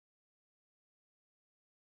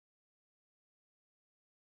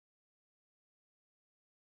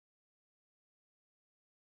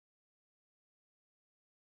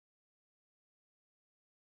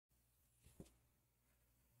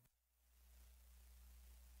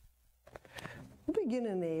We'll begin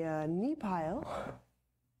in a knee pile.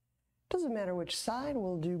 Doesn't matter which side,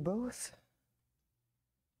 we'll do both.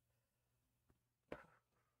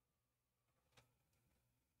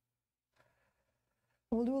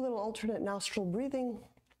 We'll do a little alternate nostril breathing.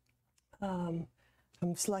 I'm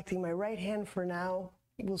selecting my right hand for now.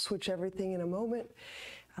 We'll switch everything in a moment.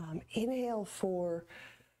 Inhale for,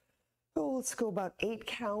 let's go about 8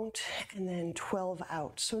 count and then 12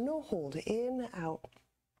 out. So no hold, in, out,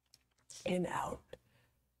 in, out.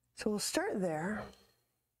 So we'll start there.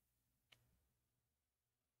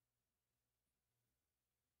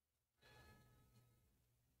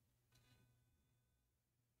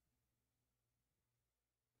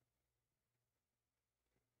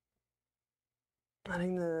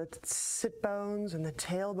 Letting the sit bones and the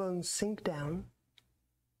tailbone sink down.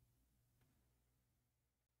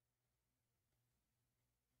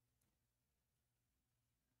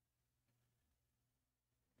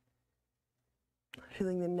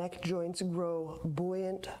 Feeling the neck joints grow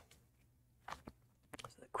buoyant.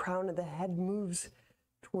 So the crown of the head moves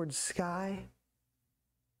towards sky.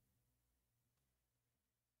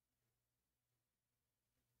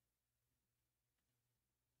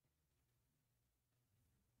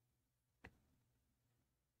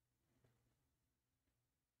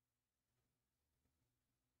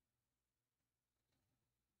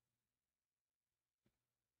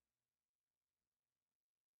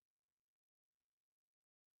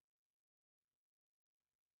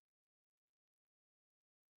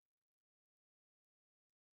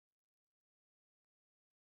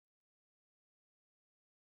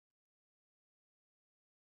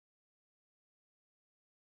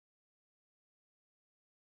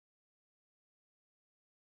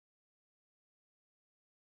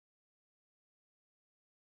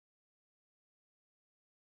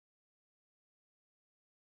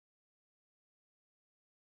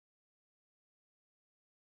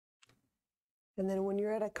 And then when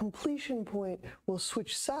you're at a completion point, we'll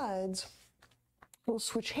switch sides, we'll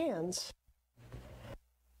switch hands,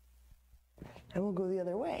 and we'll go the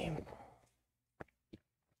other way.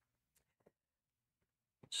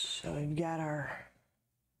 So we've got our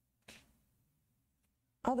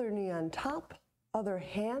other knee on top, other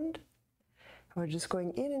hand. We're just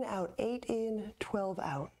going in and out, 8 in, 12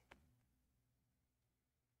 out.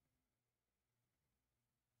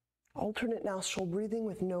 Alternate nostril breathing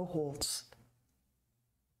with no holds.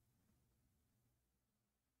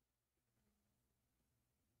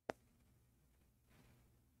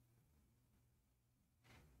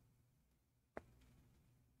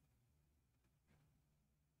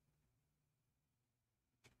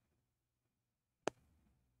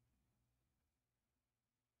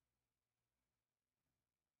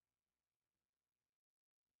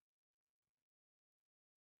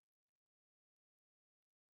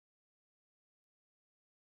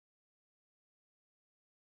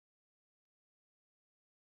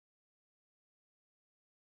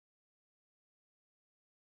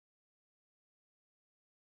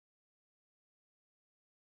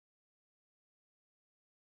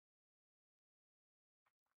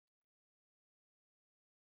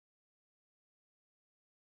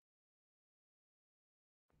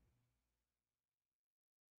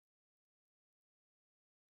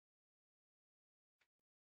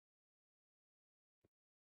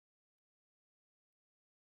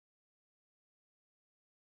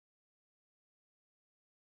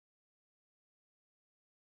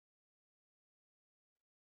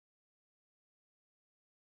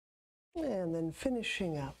 And then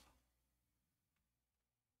finishing up.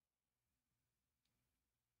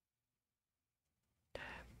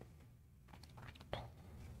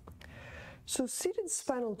 So seated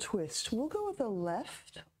spinal twist, we'll go with the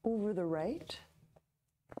left over the right.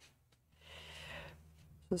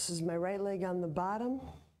 This is my right leg on the bottom.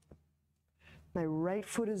 My right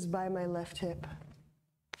foot is by my left hip.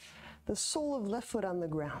 The sole of left foot on the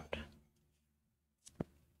ground.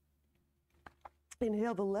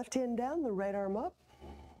 Inhale the left hand down, the right arm up.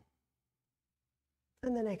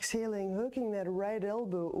 And then exhaling, hooking that right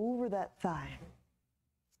elbow over that thigh.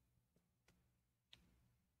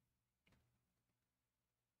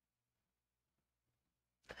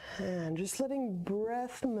 And just letting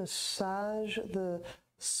breath massage the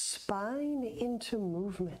spine into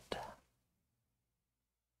movement.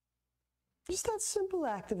 Just that simple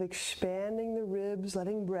act of expanding the ribs,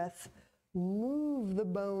 letting breath move the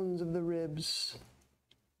bones of the ribs.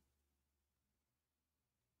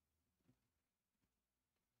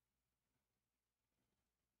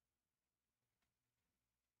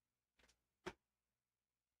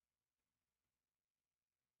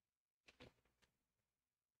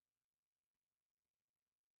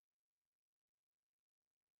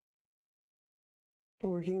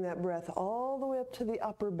 Working that breath all the way up to the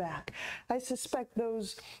upper back. I suspect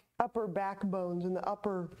those upper back bones and the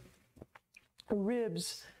upper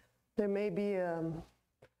ribs, there may be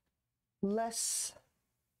less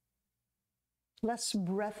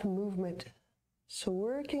breath movement. So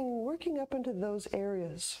working up into those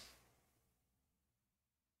areas.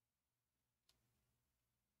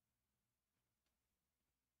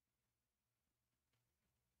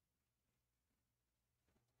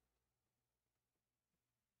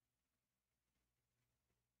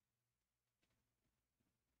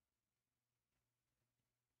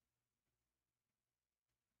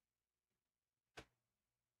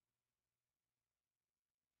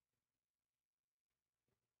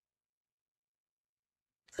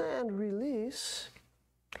 And release,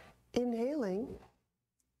 inhaling.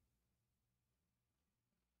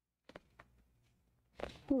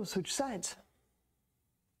 We'll switch sides.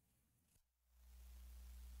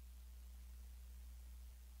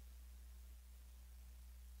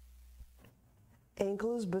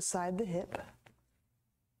 Ankle is beside the hip.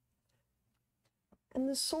 And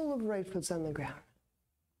the sole of right foot's on the ground.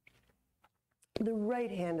 The right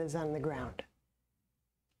hand is on the ground.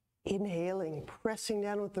 Inhaling, pressing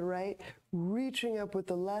down with the right, reaching up with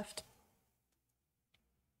the left.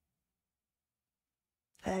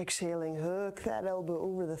 Exhaling, hook that elbow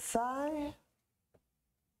over the thigh.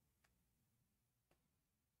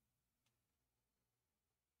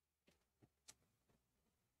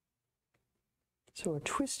 So we're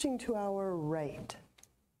twisting to our right.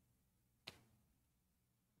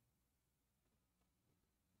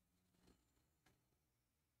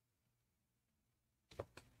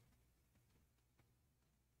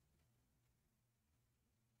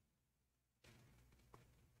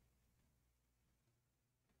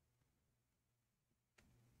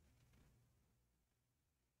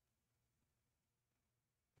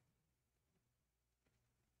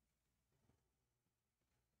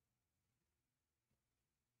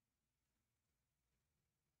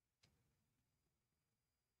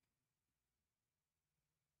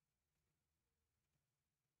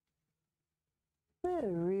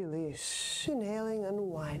 And release, inhaling,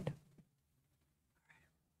 unwind.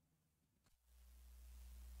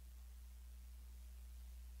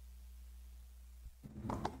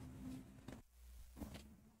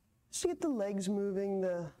 Just get the legs moving,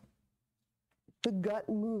 the gut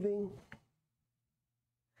moving.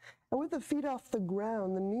 And with the feet off the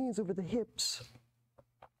ground, the knees over the hips,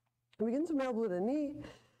 begin from elbow to knee.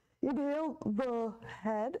 Inhale the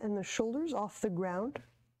head and the shoulders off the ground.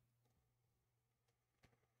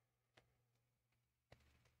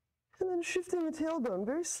 And then shifting the tailbone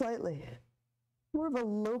very slightly. More of a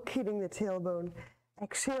locating the tailbone.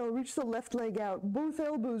 Exhale, reach the left leg out. Both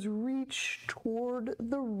elbows reach toward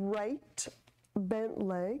the right bent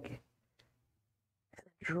leg.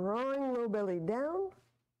 Drawing low belly down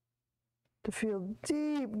to feel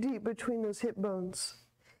deep, deep between those hip bones.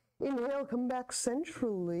 Inhale, come back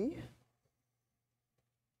centrally.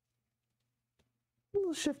 A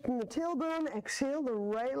little shift in the tailbone. Exhale, the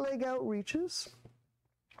right leg out reaches.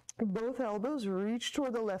 Both elbows reach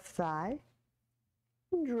toward the left thigh.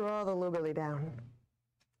 And draw the low belly down.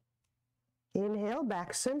 Inhale,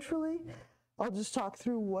 back centrally. I'll just talk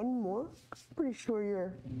through one more. Pretty sure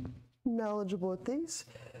you're knowledgeable with these.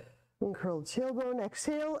 Uncurled tailbone.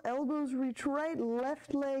 Exhale, elbows reach right,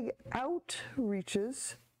 left leg out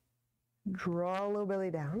reaches. Draw low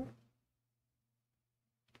belly down.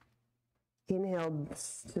 Inhale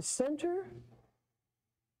to center.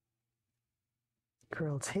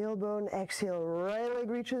 Curl tailbone. Exhale, right leg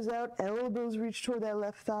reaches out, elbows reach toward that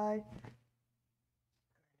left thigh.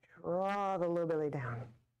 Draw the low belly down.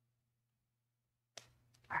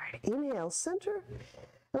 All right, inhale, center.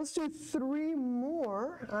 Let's do 3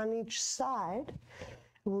 more on each side.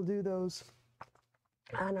 We'll do those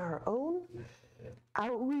on our own.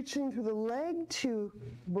 Outreaching through the leg to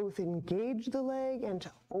both engage the leg and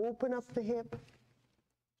to open up the hip.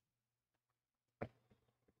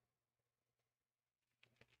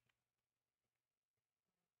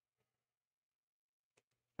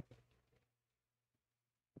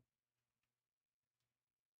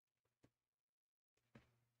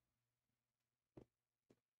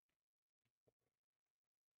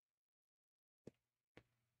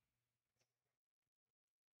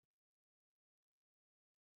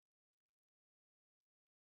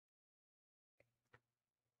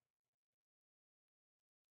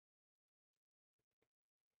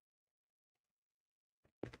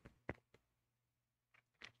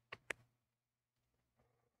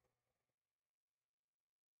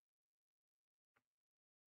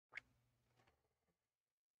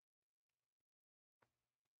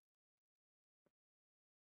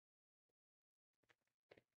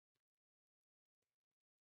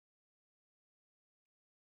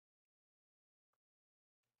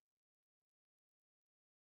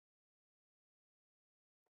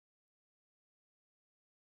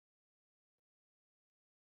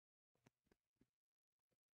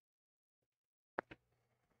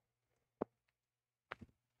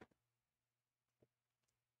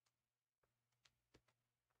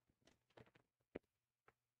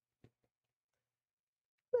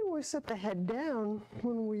 we set the head down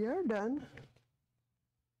when we are done,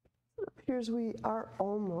 it appears we are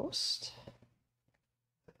almost.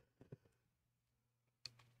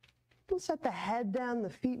 We'll set the head down,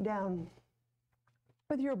 the feet down.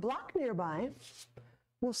 With your block nearby,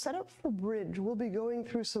 we'll set up for bridge. We'll be going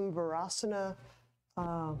through some Virasana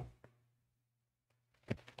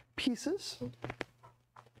pieces.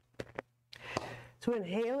 So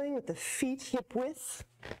inhaling with the feet hip width.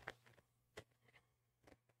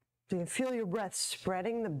 So you can feel your breath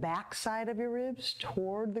spreading the back side of your ribs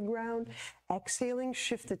toward the ground. Exhaling,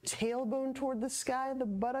 shift the tailbone toward the sky, the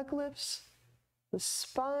buttock lifts, the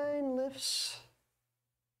spine lifts.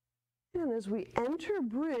 And as we enter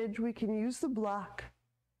bridge, we can use the block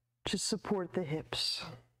to support the hips.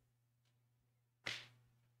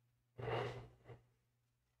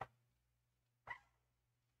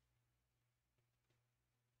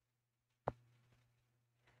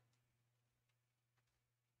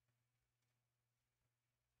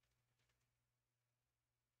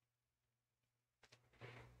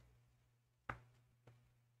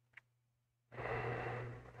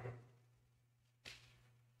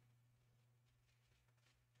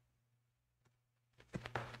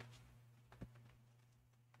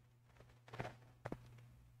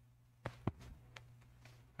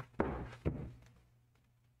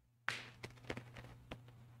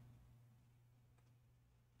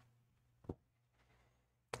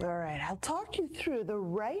 All right, I'll talk you through. The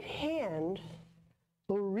right hand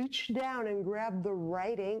will reach down and grab the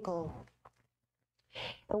right ankle,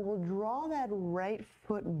 and we'll draw that right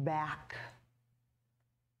foot back.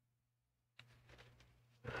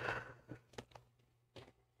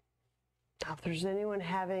 Now, if there's anyone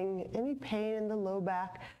having any pain in the low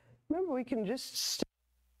back, remember we can just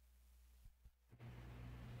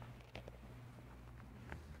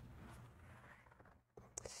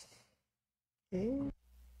okay.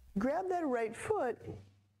 Grab that right foot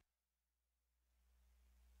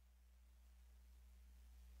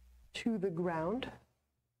to the ground.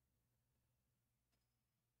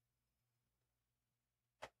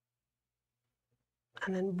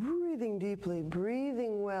 And then breathing deeply,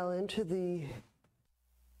 breathing well into the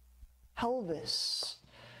pelvis,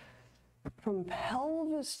 from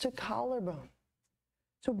pelvis to collarbone.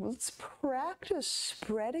 So let's practice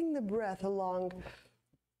spreading the breath along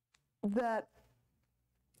that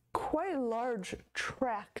quite large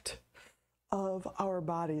tract of our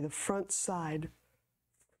body, the front side,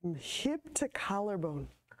 from hip to collarbone.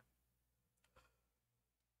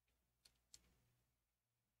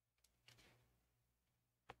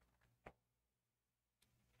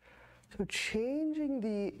 So changing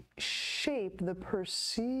the shape, the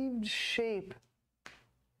perceived shape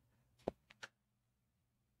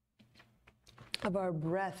of our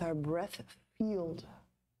breath field.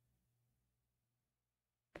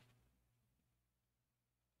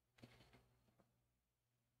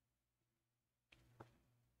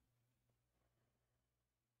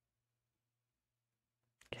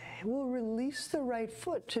 Okay, we'll release the right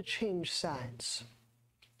foot to change sides.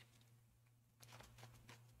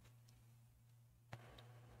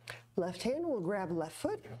 Left hand will grab left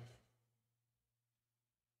foot,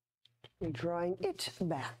 drawing it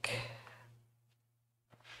back.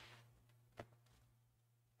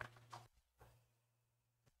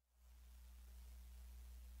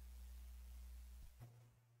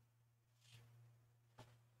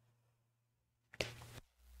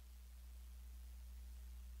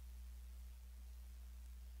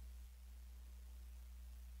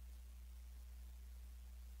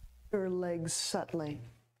 Your legs subtly.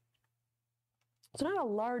 It's not a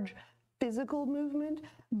large physical movement,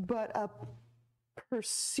 but a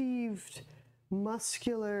perceived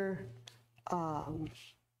muscular, an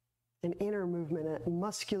inner movement, a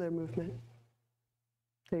muscular movement.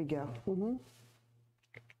 There you go. Mm-hmm.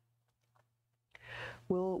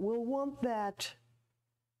 We'll want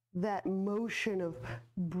that motion of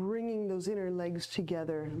bringing those inner legs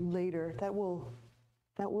together later. That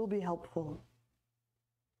will be helpful.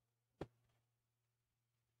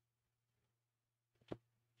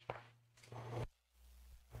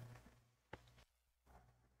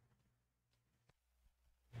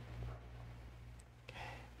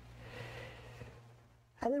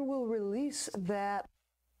 And then we'll release that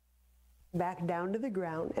back down to the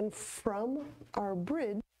ground, and from our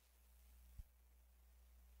bridge,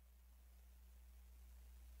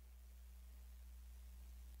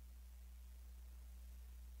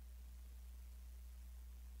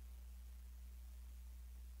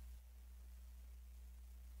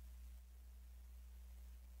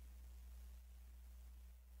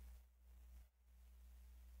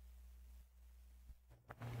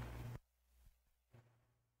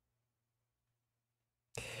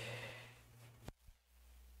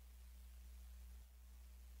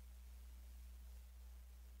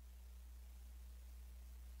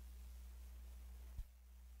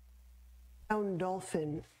 down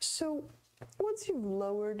dolphin. So once you've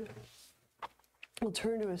lowered, we'll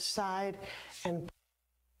turn to a side and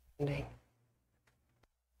landing.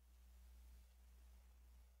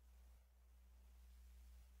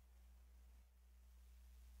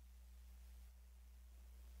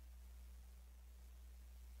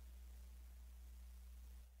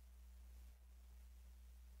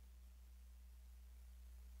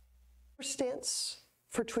 Horse stance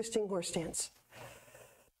for twisting horse stance.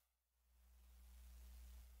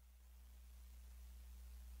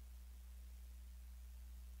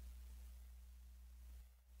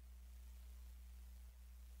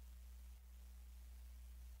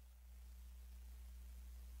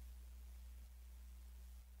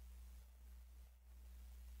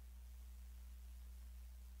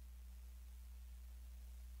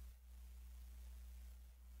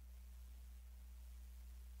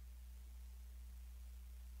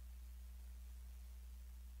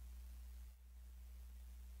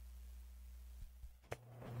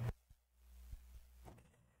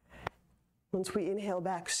 Once we inhale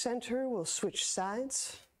back center, we'll switch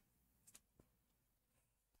sides.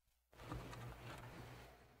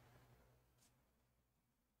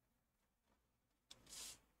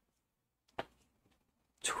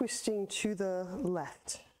 Twisting to the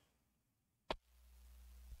left.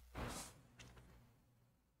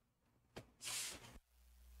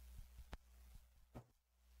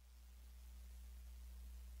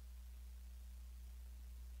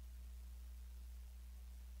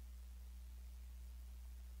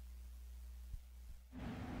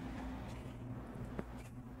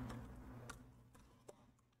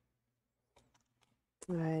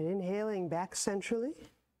 All right, inhaling back centrally.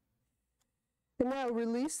 And now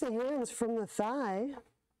release the hands from the thigh.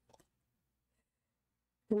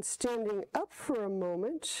 And standing up for a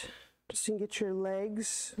moment, just to get your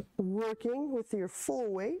legs working with your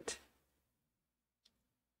full weight.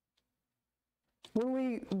 When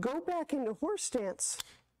we go back into horse stance,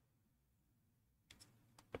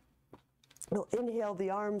 we'll inhale the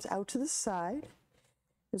arms out to the side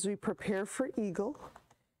as we prepare for eagle.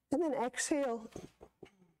 And then exhale,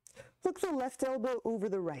 hook the left elbow over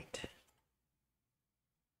the right.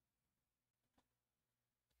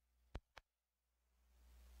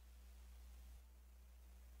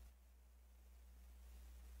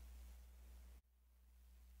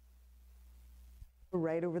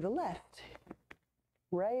 Right over the left.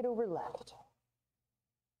 Right over left.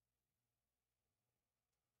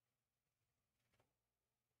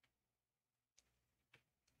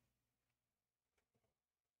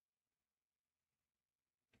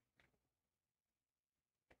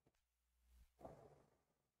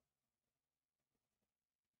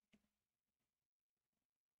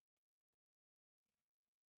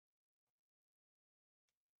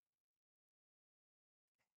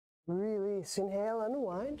 Release, inhale,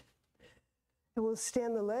 unwind. And we'll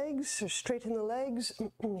stand the legs or straighten the legs,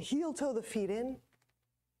 heel toe the feet in.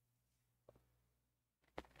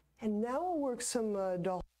 And now we'll work some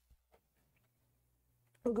dolphin.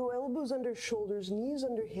 We'll go elbows under shoulders, knees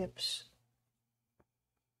under hips.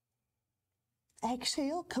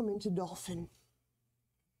 Exhale, come into dolphin.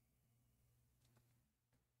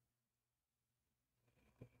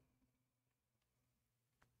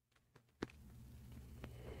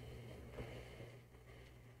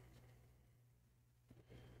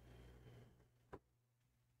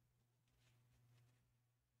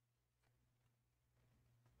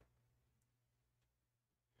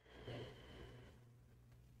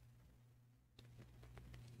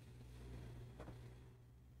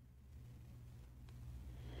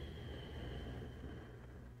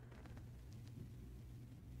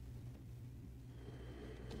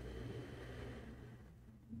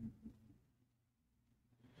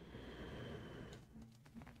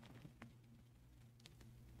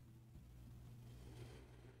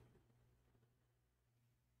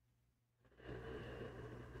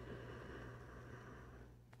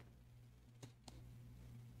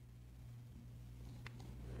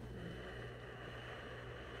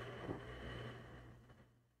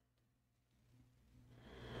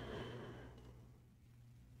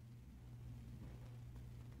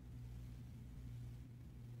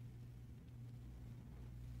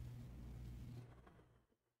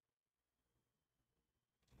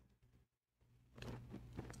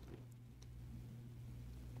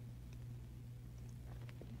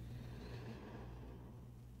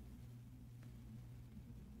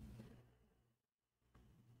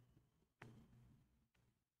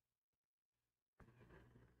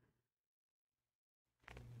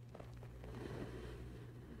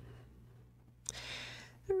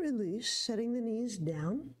 Release, setting the knees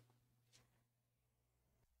down.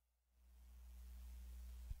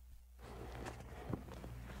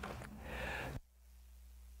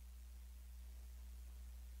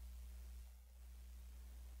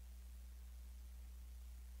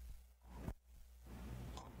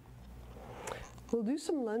 we'll do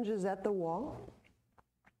some lunges at the wall.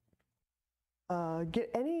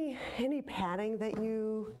 Get any padding that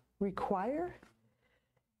you require,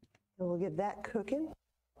 and we'll get that cooking.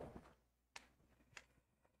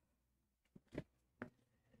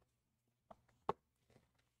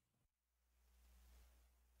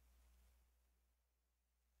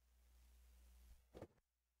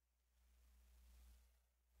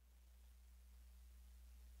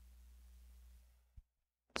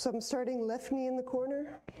 So I'm starting left knee in the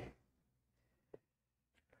corner.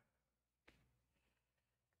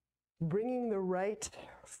 Bringing the right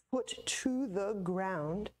foot to the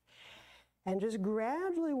ground and just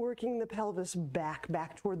gradually working the pelvis back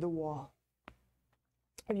toward the wall.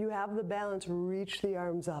 If you have the balance, reach the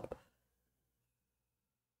arms up.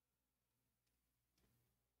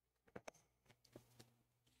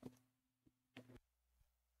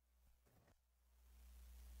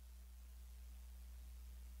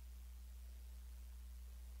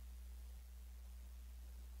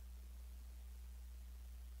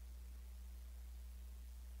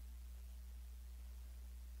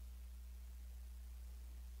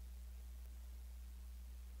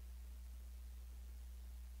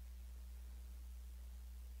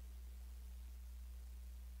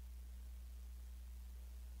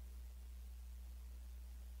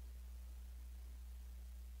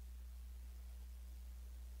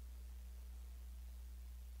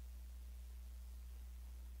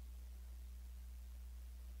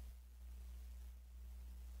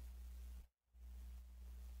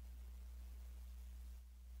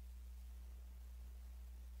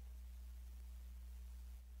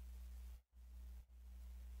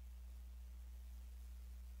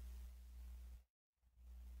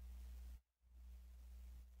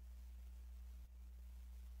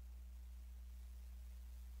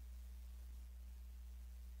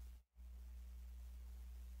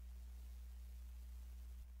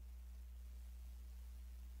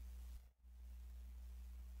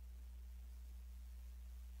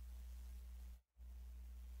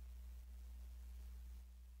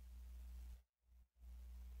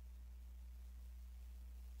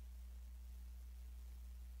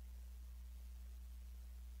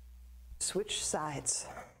 Switch sides.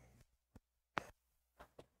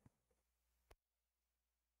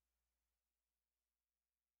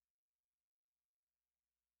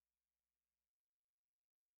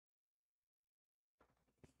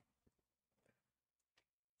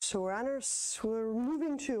 So we're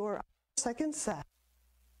moving to our second set.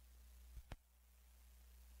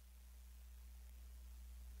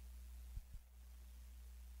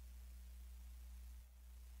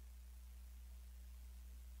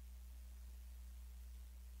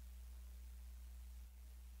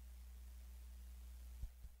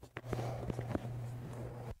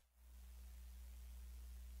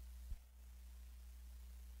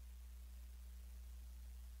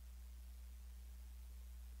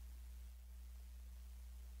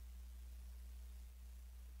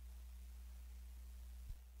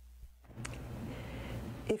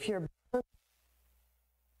 If you're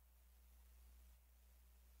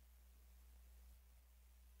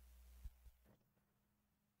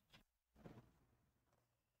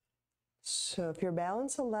So if your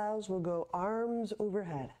balance allows, we'll go arms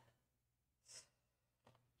overhead.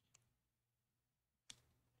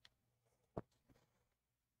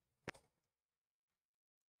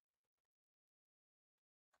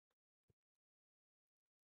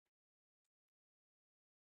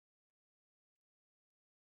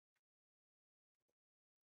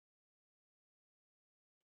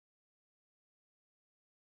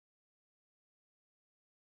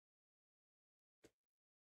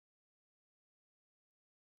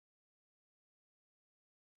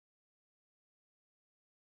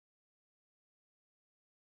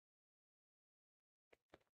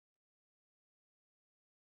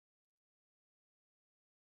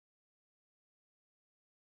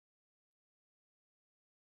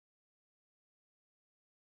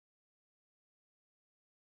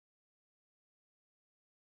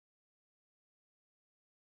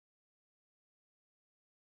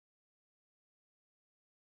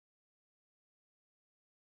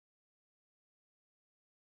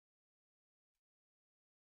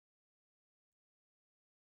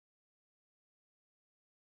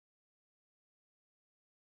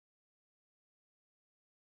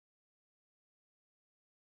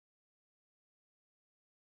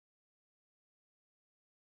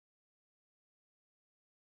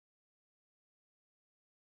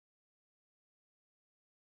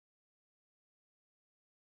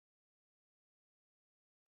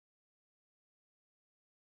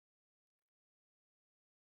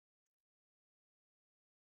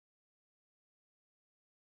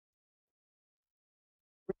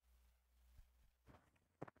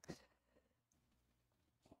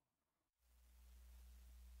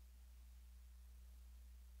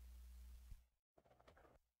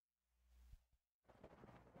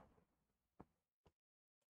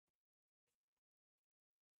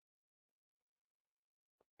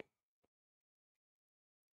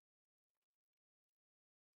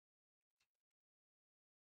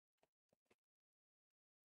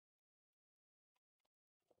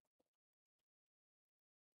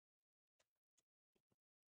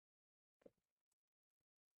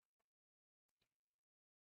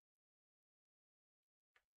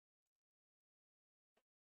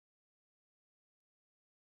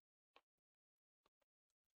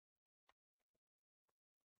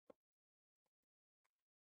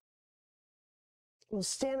 We'll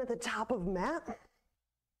stand at the top of mat.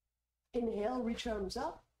 Inhale, reach arms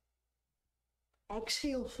up.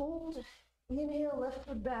 Exhale, fold. Inhale, left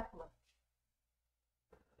foot back, lunge.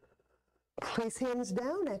 Place hands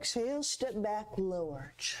down, exhale, step back,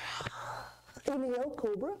 lower. Inhale,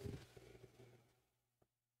 cobra.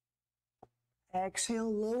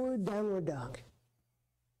 Exhale, lower, downward dog.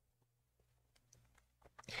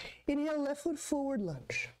 Inhale, left foot forward,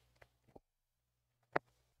 lunge.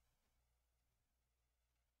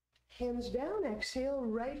 Hands down, exhale,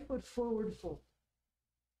 right foot forward, fold.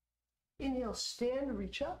 Inhale, stand,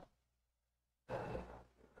 reach up.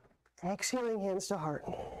 Exhaling, hands to heart.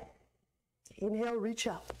 Inhale, reach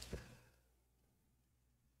up.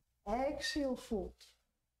 Exhale, fold.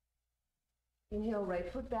 Inhale,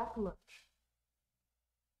 right foot back, lunge.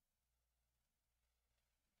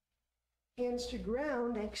 Hands to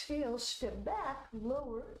ground, exhale, step back,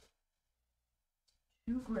 lower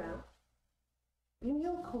to ground.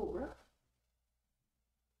 Inhale, cobra.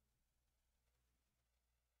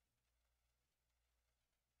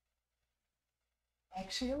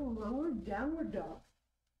 Exhale, lower, downward dog.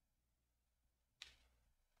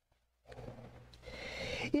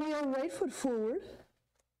 Inhale, right foot forward.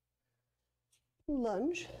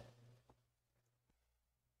 Lunge.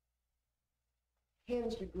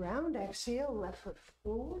 Hands to ground, exhale, left foot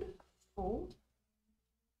forward, fold.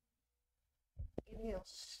 Inhale,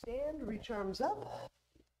 stand, reach arms up.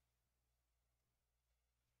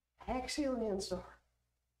 Exhale, hands to heart.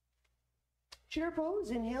 Chair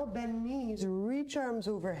pose, inhale, bend knees, reach arms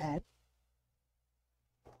overhead.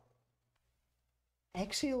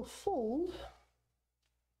 Exhale, fold.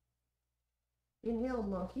 Inhale,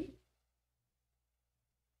 monkey.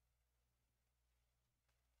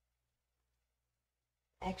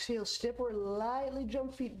 Exhale, step or lightly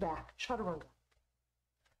jump feet back, chaturanga.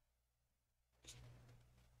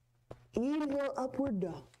 Inhale, upward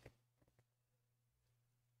dog.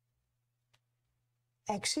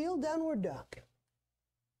 Exhale, downward dog.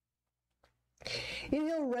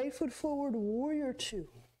 Inhale, right foot forward, warrior two.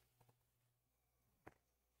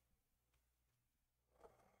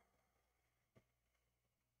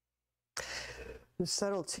 The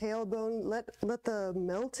subtle tailbone, let the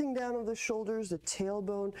melting down of the shoulders, the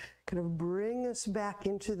tailbone, kind of bring us back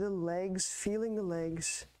into the legs, feeling the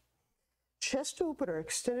legs. Chest opener,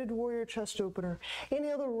 extended warrior chest opener.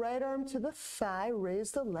 Inhale the right arm to the thigh,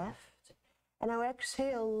 raise the left. And now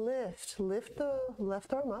exhale, lift the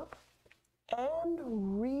left arm up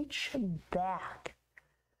and reach back.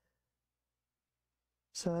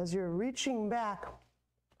 So as you're reaching back,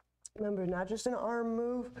 remember, not just an arm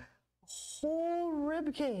move, whole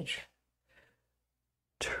rib cage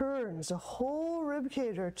turns, the whole rib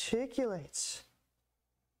cage articulates.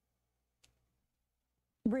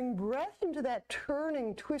 Bring breath into that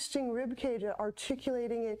turning, twisting rib cage,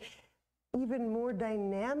 articulating it even more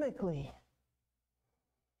dynamically.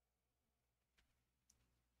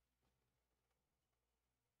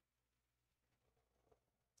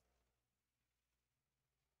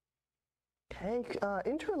 Okay,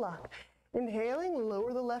 interlock. Inhaling,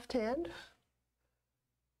 lower the left hand.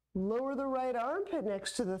 Lower the right armpit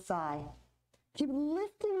next to the thigh. Keep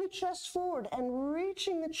lifting the chest forward and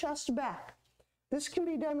reaching the chest back. This can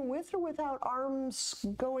be done with or without arms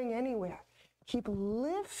going anywhere. Keep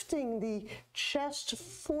lifting the chest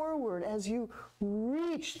forward as you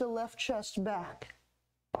reach the left chest back.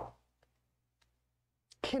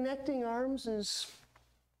 Connecting arms is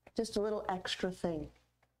just a little extra thing.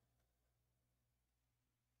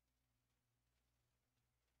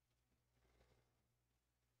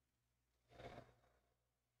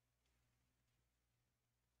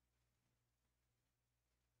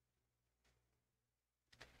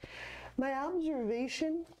 My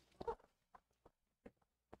observation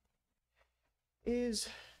is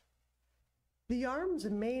the arms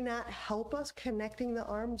may not help us, connecting the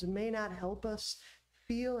arms may not help us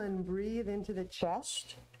feel and breathe into the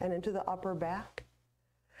chest and into the upper back,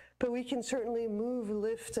 but we can certainly move,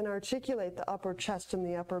 lift, and articulate the upper chest and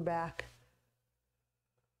the upper back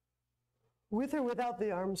with or without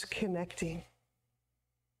the arms connecting.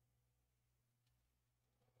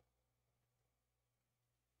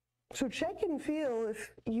 So check and feel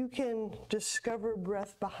if you can discover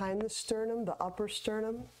breath behind the sternum, the upper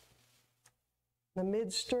sternum, the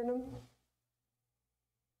mid-sternum.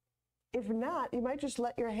 If not, you might just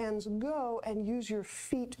let your hands go and use your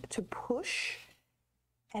feet to push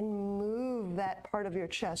and move that part of your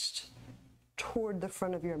chest toward the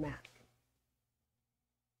front of your mat.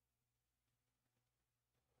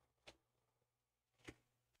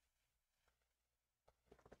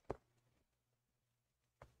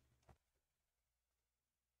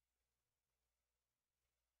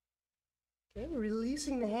 Okay,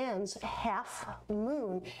 releasing the hands, half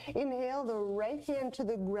moon. Inhale the right hand to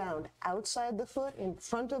the ground, outside the foot, in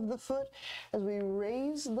front of the foot, as we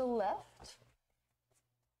raise the left.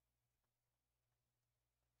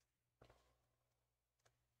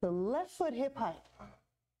 The left foot hip height.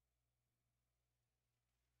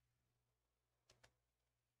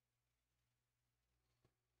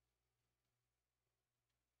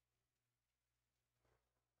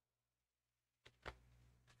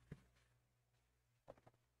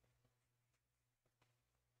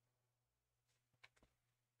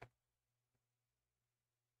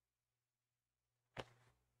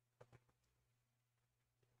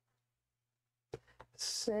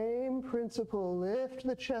 Same principle, lift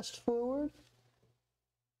the chest forward.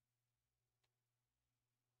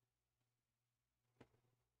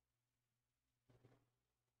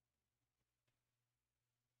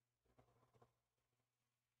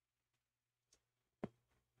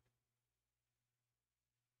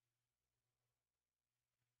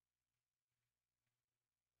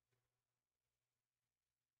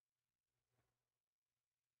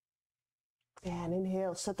 And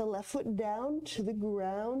inhale, set the left foot down to the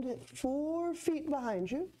ground, 4 feet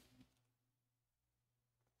behind you.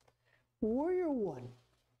 Warrior one.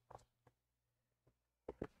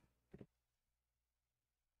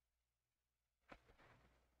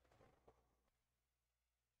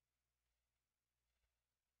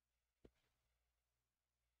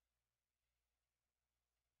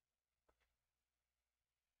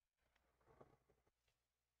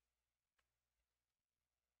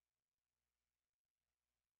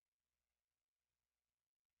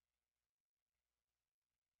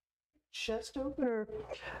 Chest opener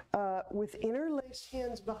with interlaced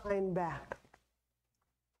hands behind back.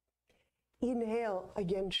 Inhale,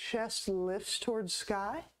 again, chest lifts towards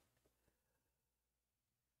sky.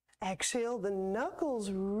 Exhale, the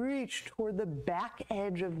knuckles reach toward the back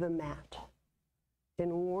edge of the mat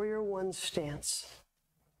in warrior one stance.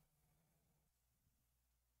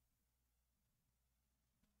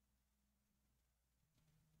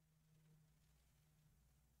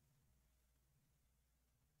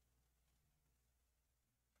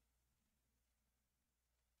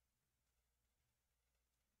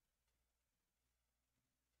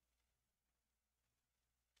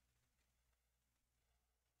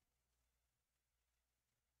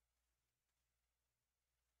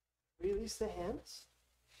 Release the hands.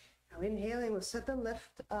 Now inhaling, we'll set the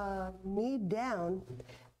left knee down.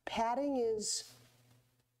 Padding is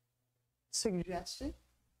suggested.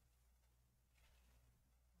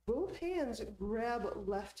 Both hands grab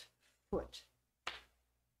left foot.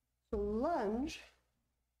 So lunge,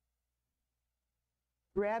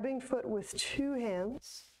 grabbing foot with 2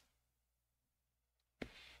 hands.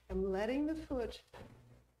 I'm letting the foot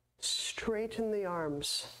straighten the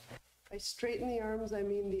arms. By straighten the arms, I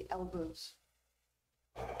mean the elbows.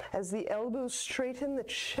 As the elbows straighten, the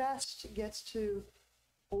chest gets to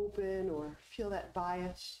open or feel that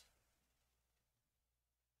bias.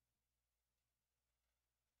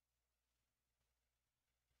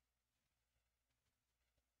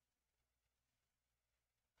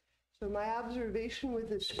 So my observation with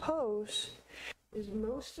this pose is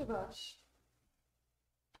most of us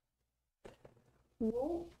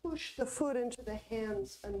won't push the foot into the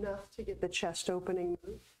hands enough to get the chest opening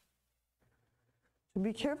move. So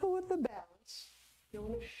be careful with the balance. You don't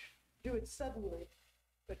want to do it suddenly,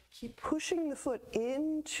 but keep pushing the foot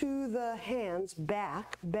into the hands,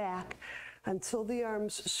 back, until the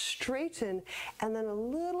arms straighten, and then a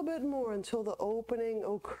little bit more until the opening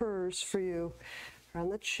occurs for you around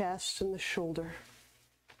the chest and the shoulder.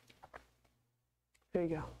 There you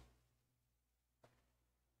go.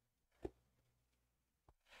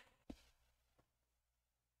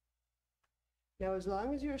 Now, as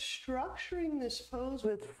long as you're structuring this pose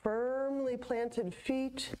with firmly planted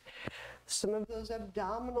feet, some of those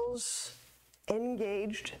abdominals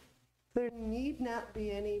engaged, there need not be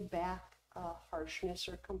any back harshness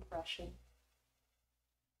or compression.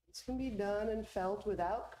 This can be done and felt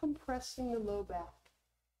without compressing the low back.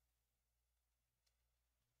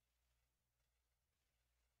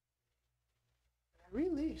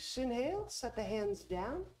 Release. Inhale, set the hands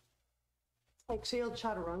down. Exhale,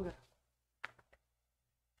 chaturanga.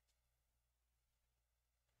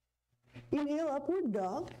 Inhale, upward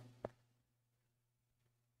dog.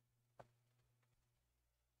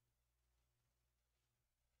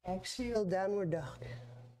 Exhale, downward dog.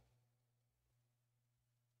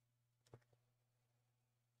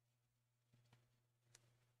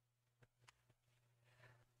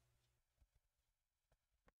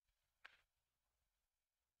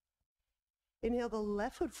 Inhale the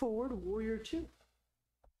left foot forward, warrior two.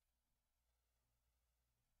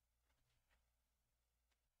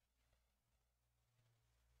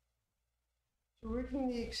 Working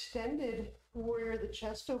the extended warrior, the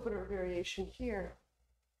chest opener variation here.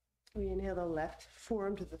 We inhale the left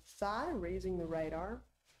forearm to the thigh, raising the right arm.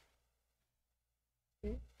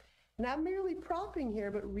 Okay. Not merely propping here,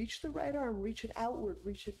 but reach the right arm, reach it outward,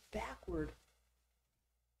 reach it backward.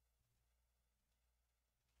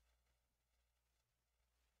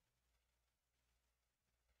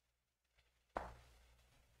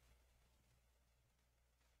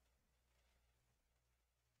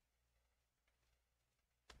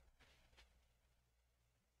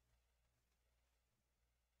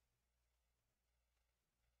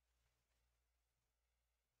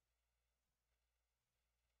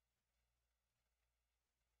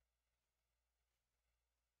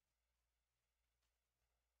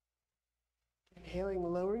 Inhaling,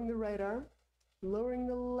 lowering the right arm, lowering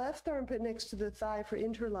the left armpit next to the thigh for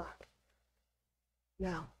interlock.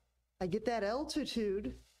 Now, I get that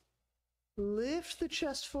altitude, lift the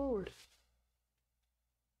chest forward,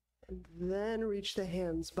 and then reach the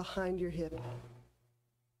hands behind your hip.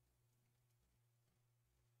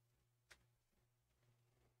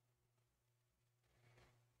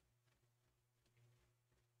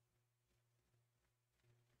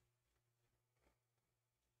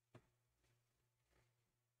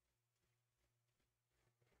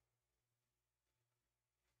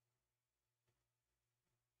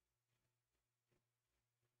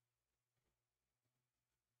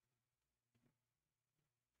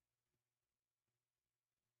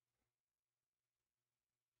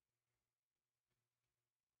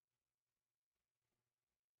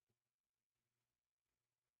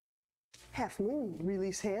 Half moon,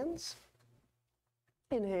 release hands.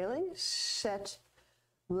 Inhaling, set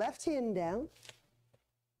left hand down.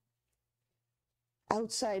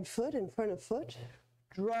 Outside foot in front of foot.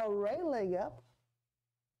 Draw right leg up.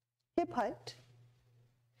 Hip height.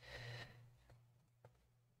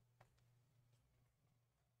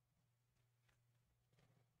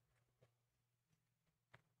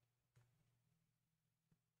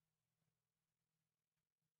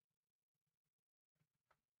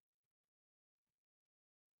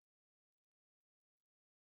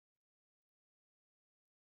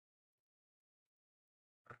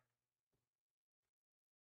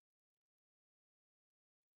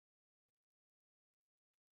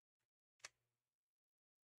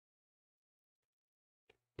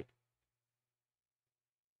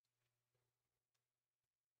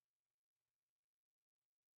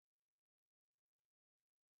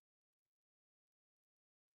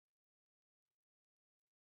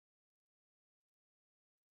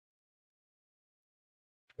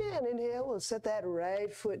 And inhale, we'll set that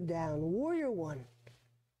right foot down. Warrior one.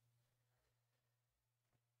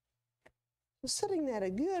 Setting that a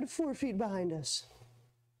good 4 feet behind us.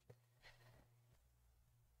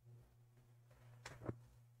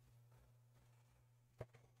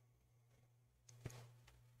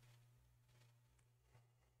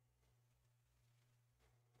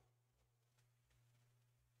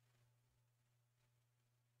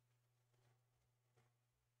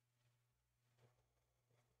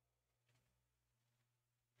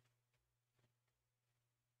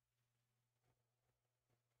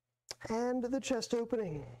 And the chest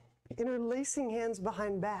opening. Interlacing hands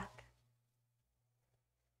behind back.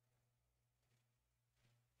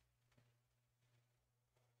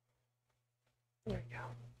 There you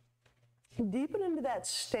go. Deepen into that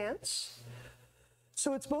stance.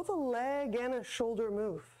 So it's both a leg and a shoulder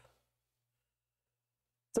move.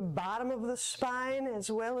 The bottom of the spine as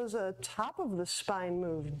well as a top of the spine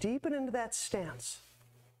move. Deepen into that stance.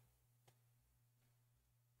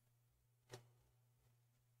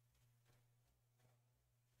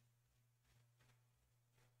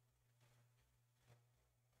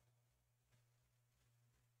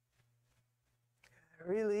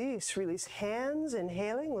 Release, release hands,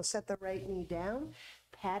 inhaling, we'll set the right knee down,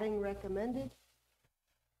 padding recommended.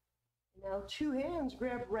 Now 2 hands,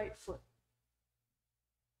 grab right foot.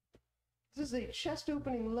 This is a chest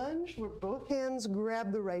opening lunge where both hands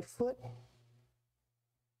grab the right foot.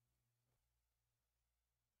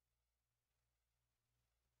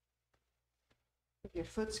 If your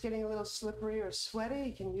foot's getting a little slippery or sweaty,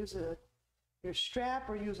 you can use your strap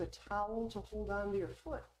or use a towel to hold on to your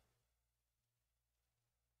foot.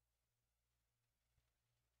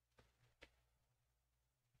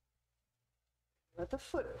 Let the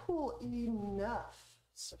foot pull enough,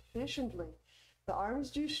 sufficiently. The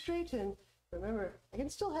arms do straighten. Remember, I can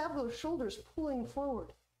still have those shoulders pulling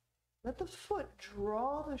forward. Let the foot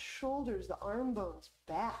draw the shoulders, the arm bones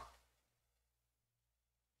back.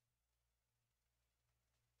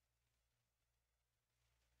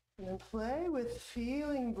 And then play with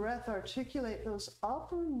feeling breath articulate those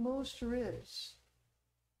uppermost ribs.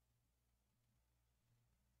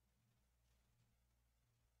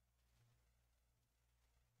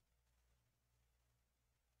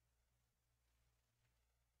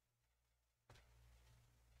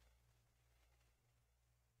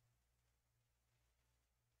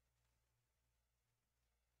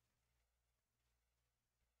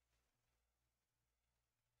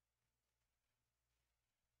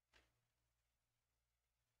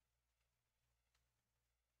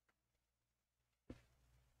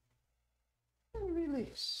 And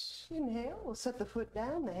release. Inhale, we'll set the foot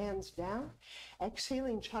down, the hands down.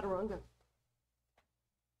 Exhaling, chaturanga.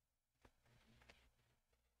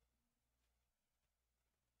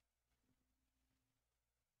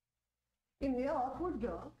 Inhale, upward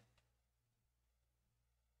dog.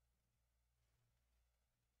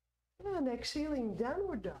 And exhaling,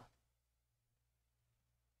 downward dog.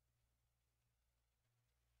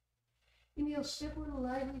 Inhale, step with a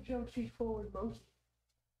lively jump feet forward, monkey.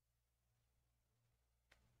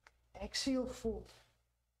 Exhale, fold.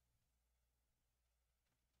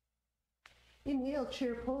 Inhale,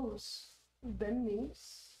 chair pose. Bend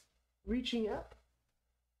knees, reaching up.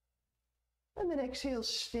 And then exhale,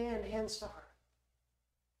 stand, hands to heart.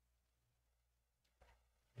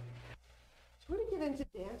 So we're going to get into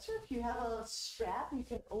dancer. If you have a strap, you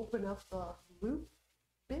can open up the loop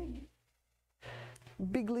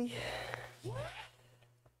bigly.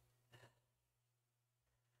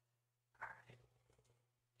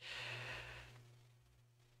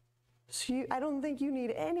 So I don't think you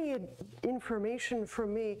need any information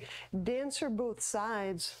from me. Dancer both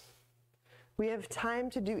sides. We have time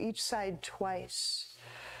to do each side twice.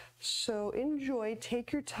 So enjoy,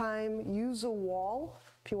 take your time, use a wall.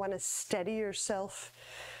 If you want to steady yourself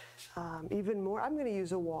even more, I'm going to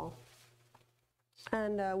use a wall.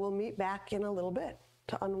 And we'll meet back in a little bit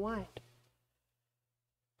to unwind.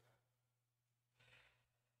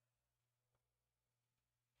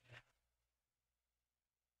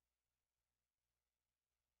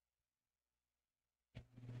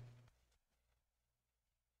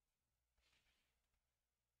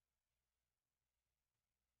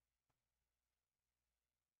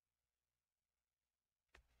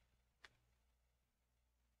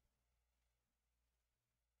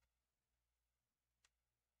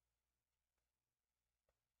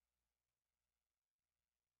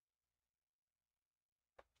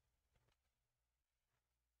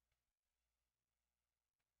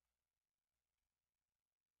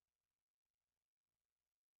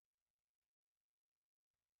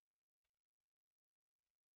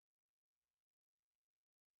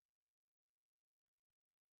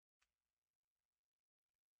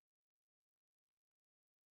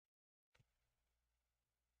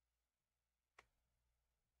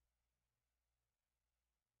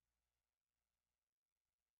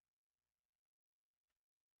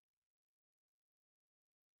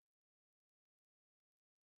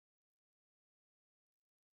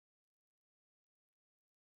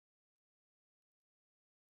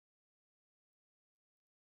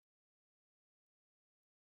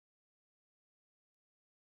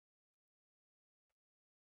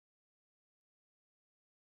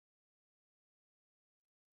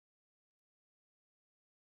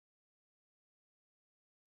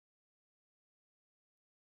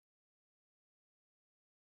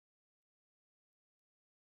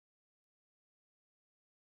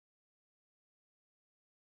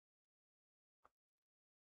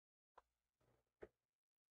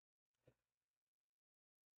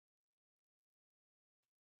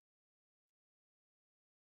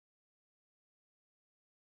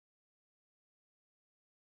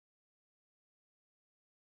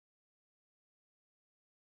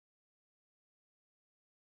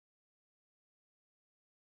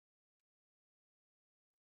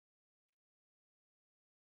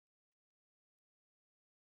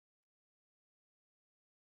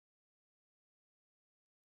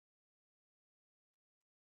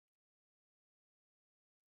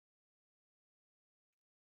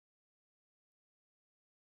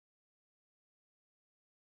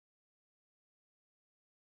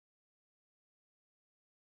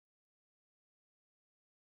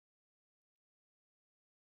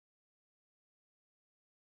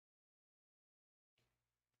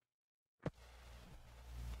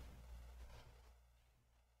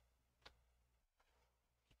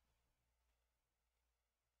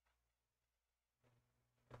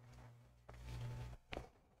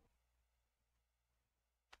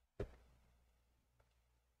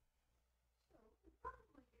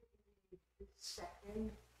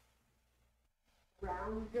 Second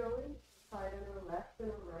round going. side on our left and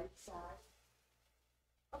our right side,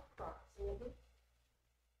 approximately.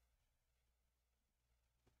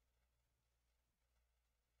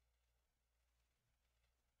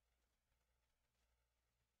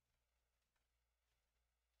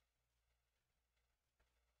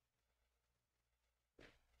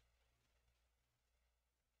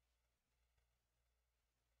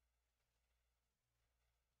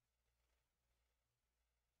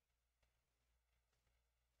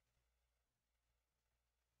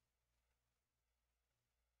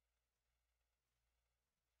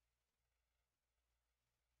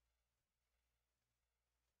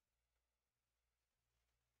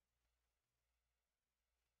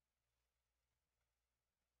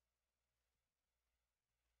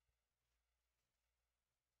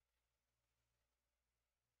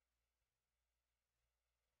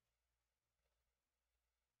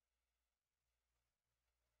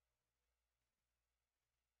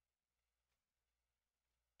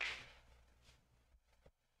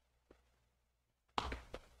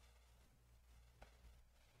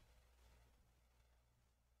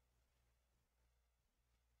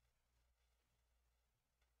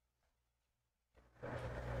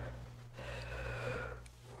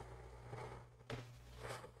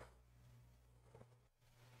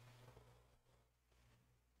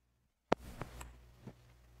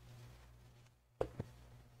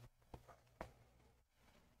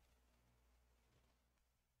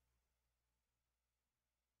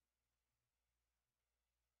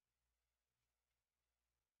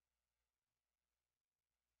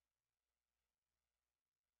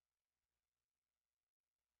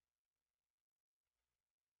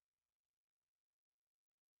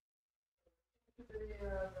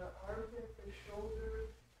 The armpit, the shoulder,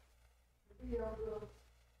 the elbow,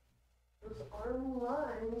 those arm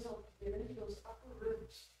lines, I'll get into those upper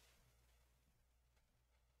ribs.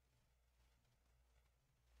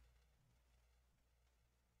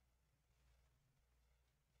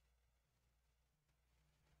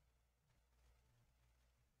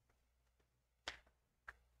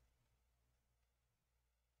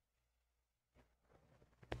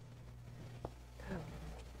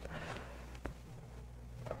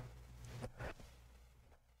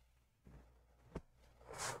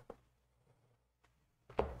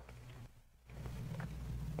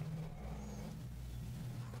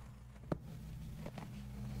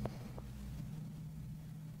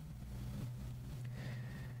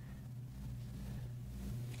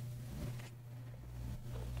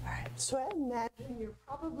 So I imagine you're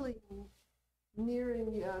probably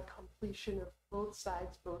nearing completion of both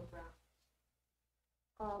sides, both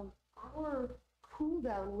rounds. Our cool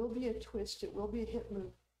down will be a twist. It will be a hip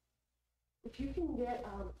move. If you can get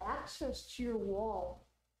access to your wall,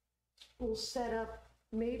 we'll set up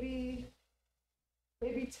maybe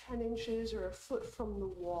 10 inches or a foot from the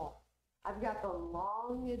wall. I've got the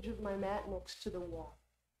long edge of my mat next to the wall.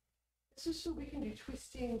 This is so we can do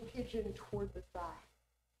twisting pigeon toward the thigh.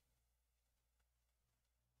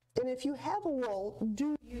 And if you have a wall,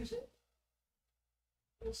 do use it.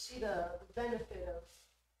 You'll see the benefit of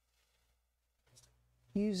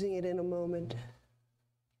using it in a moment.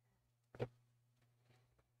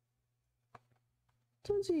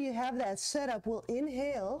 Once you have that set up, we'll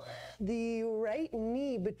inhale the right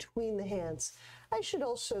knee between the hands. I should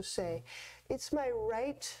also say, it's my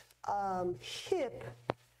right hip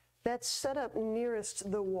that's set up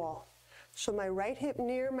nearest the wall. So my right hip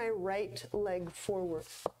near my right leg forward.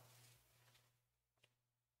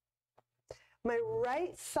 My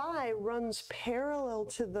right thigh runs parallel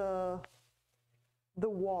to the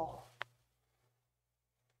wall.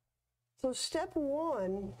 So step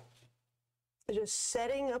one is just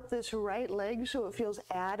setting up this right leg so it feels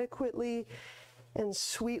adequately and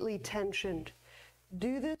sweetly tensioned.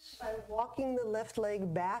 Do this by walking the left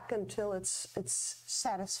leg back until it's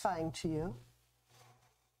satisfying to you.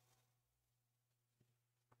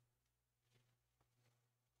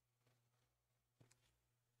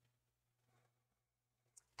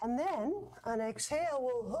 And then, on exhale,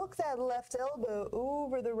 we'll hook that left elbow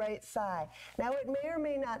over the right thigh. Now, it may or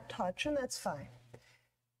may not touch, and that's fine.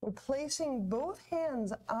 We're placing both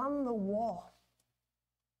hands on the wall,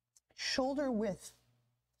 shoulder width.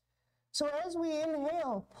 So as we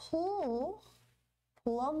inhale, pull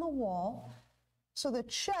on the wall so the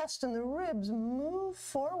chest and the ribs move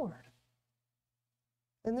forward.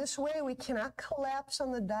 In this way, we cannot collapse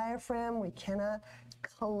on the diaphragm, we cannot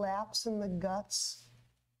collapse in the guts.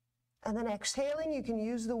 And then exhaling, you can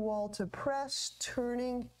use the wall to press,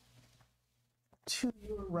 turning to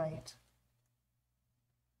your right.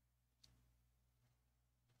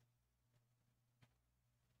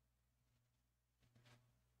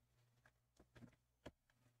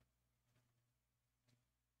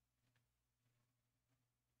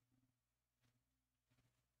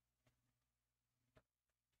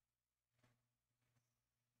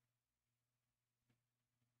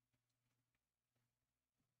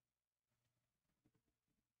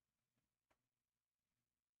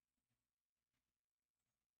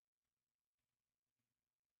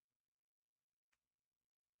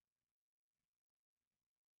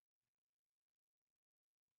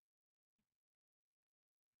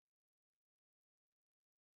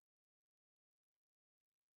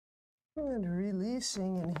 And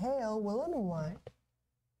releasing, inhale, will unwind.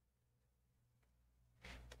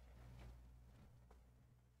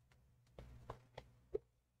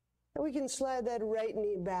 And we can slide that right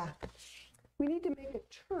knee back. We need to make a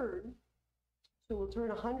turn, so we'll turn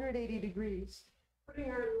 180 degrees,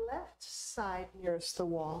 putting our left side nearest the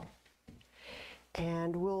wall.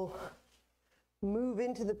 And we'll move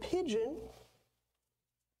into the pigeon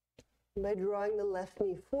by drawing the left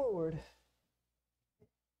knee forward.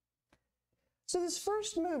 So this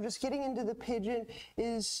first move, just getting into the pigeon,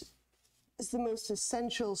 is the most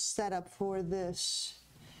essential setup for this.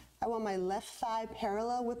 I want my left thigh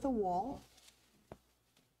parallel with the wall.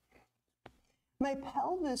 My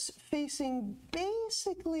pelvis facing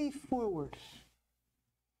basically forward.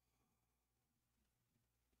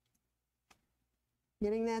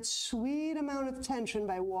 Getting that sweet amount of tension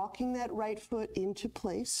by walking that right foot into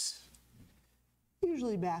place,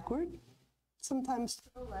 usually backward, sometimes to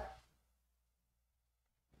the left.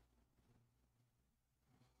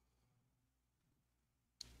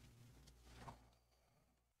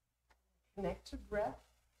 Connect to breath.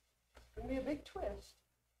 It's going to be a big twist.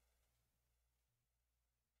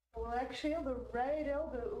 We'll exhale the right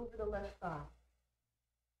elbow over the left thigh.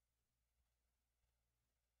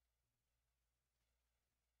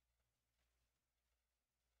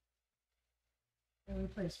 And we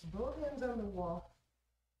place both hands on the wall.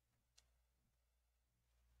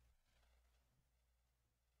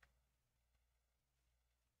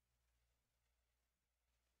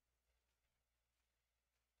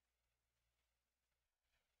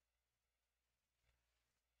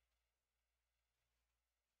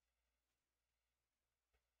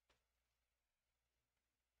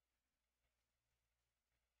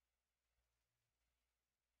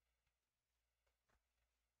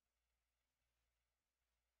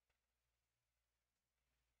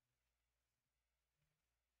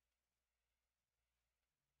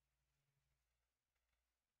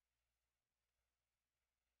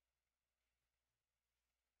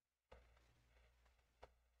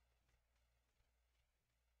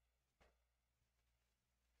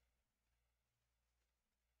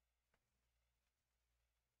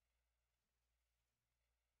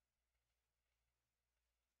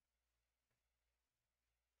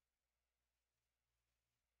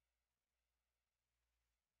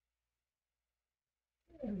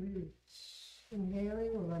 And release.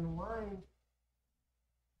 Inhaling, we'll unwind.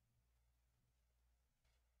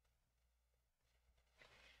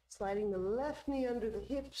 Sliding the left knee under the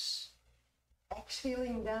hips.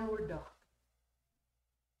 Exhaling, downward dog.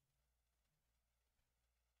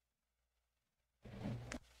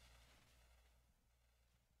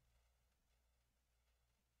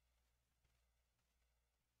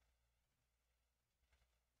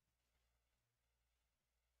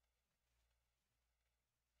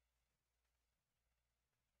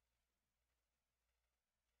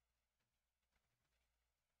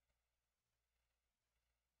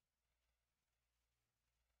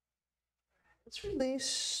 Let's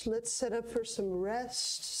release. Let's set up for some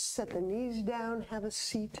rest. Set the knees down, have a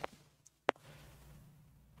seat.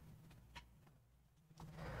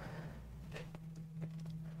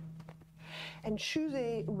 And choose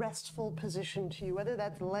a restful position to you, whether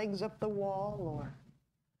that's legs up the wall or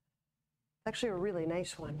actually a really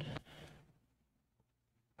nice one.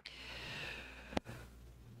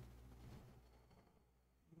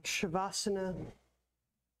 Shavasana.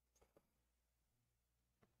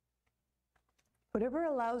 Whatever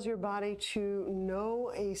allows your body to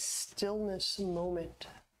know a stillness moment.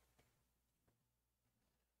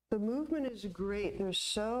 The movement is great. There's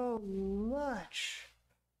so much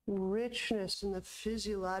richness in the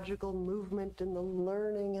physiological movement and the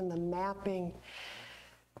learning and the mapping.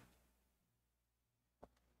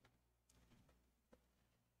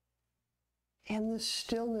 And the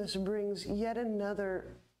stillness brings yet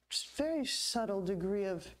another very subtle degree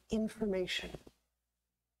of information.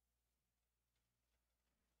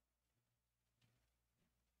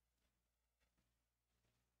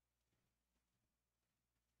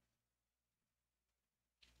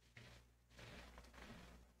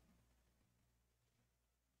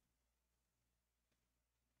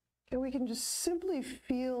 And we can just simply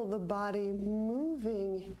feel the body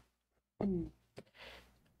moving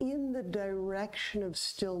in the direction of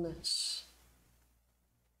stillness.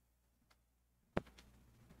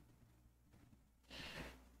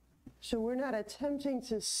 So we're not attempting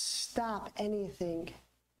to stop anything.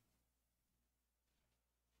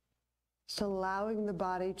 It's allowing the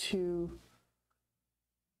body to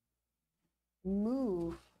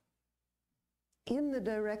move in the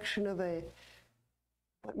direction of a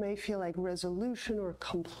What may feel like resolution or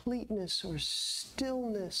completeness or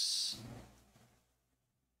stillness.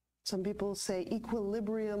 Some people say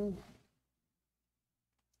equilibrium.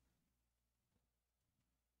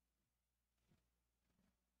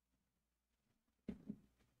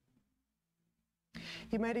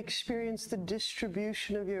 You might experience the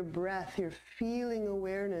distribution of your breath, your feeling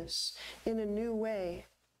awareness in a new way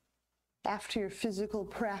after your physical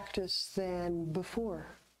practice than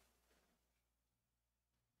before.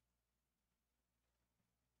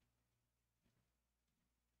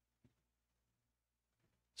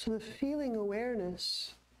 So the feeling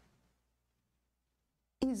awareness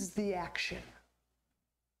is the action.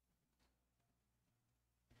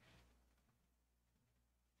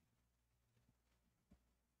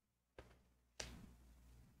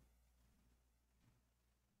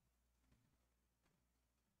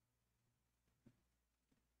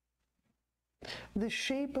 The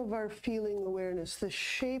shape of our feeling awareness, the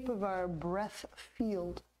shape of our breath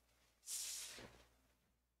field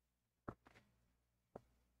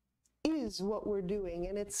is what we're doing,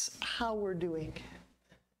 and it's how we're doing.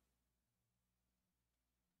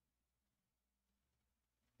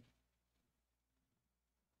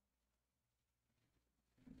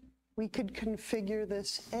 We could configure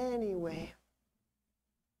this anyway.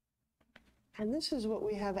 And this is what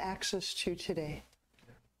we have access to today.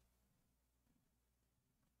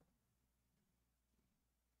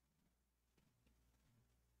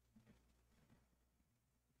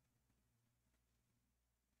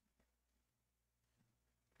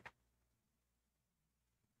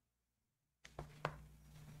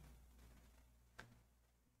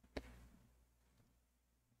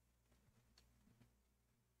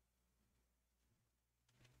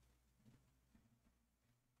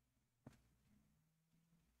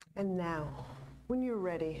 And now, when you're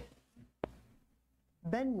ready,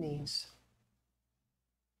 bend knees.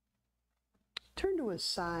 Turn to a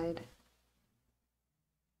side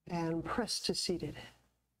and press to seated.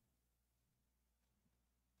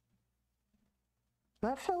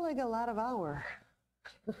 That felt like a lot of hour.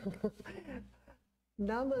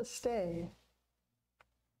 Namaste.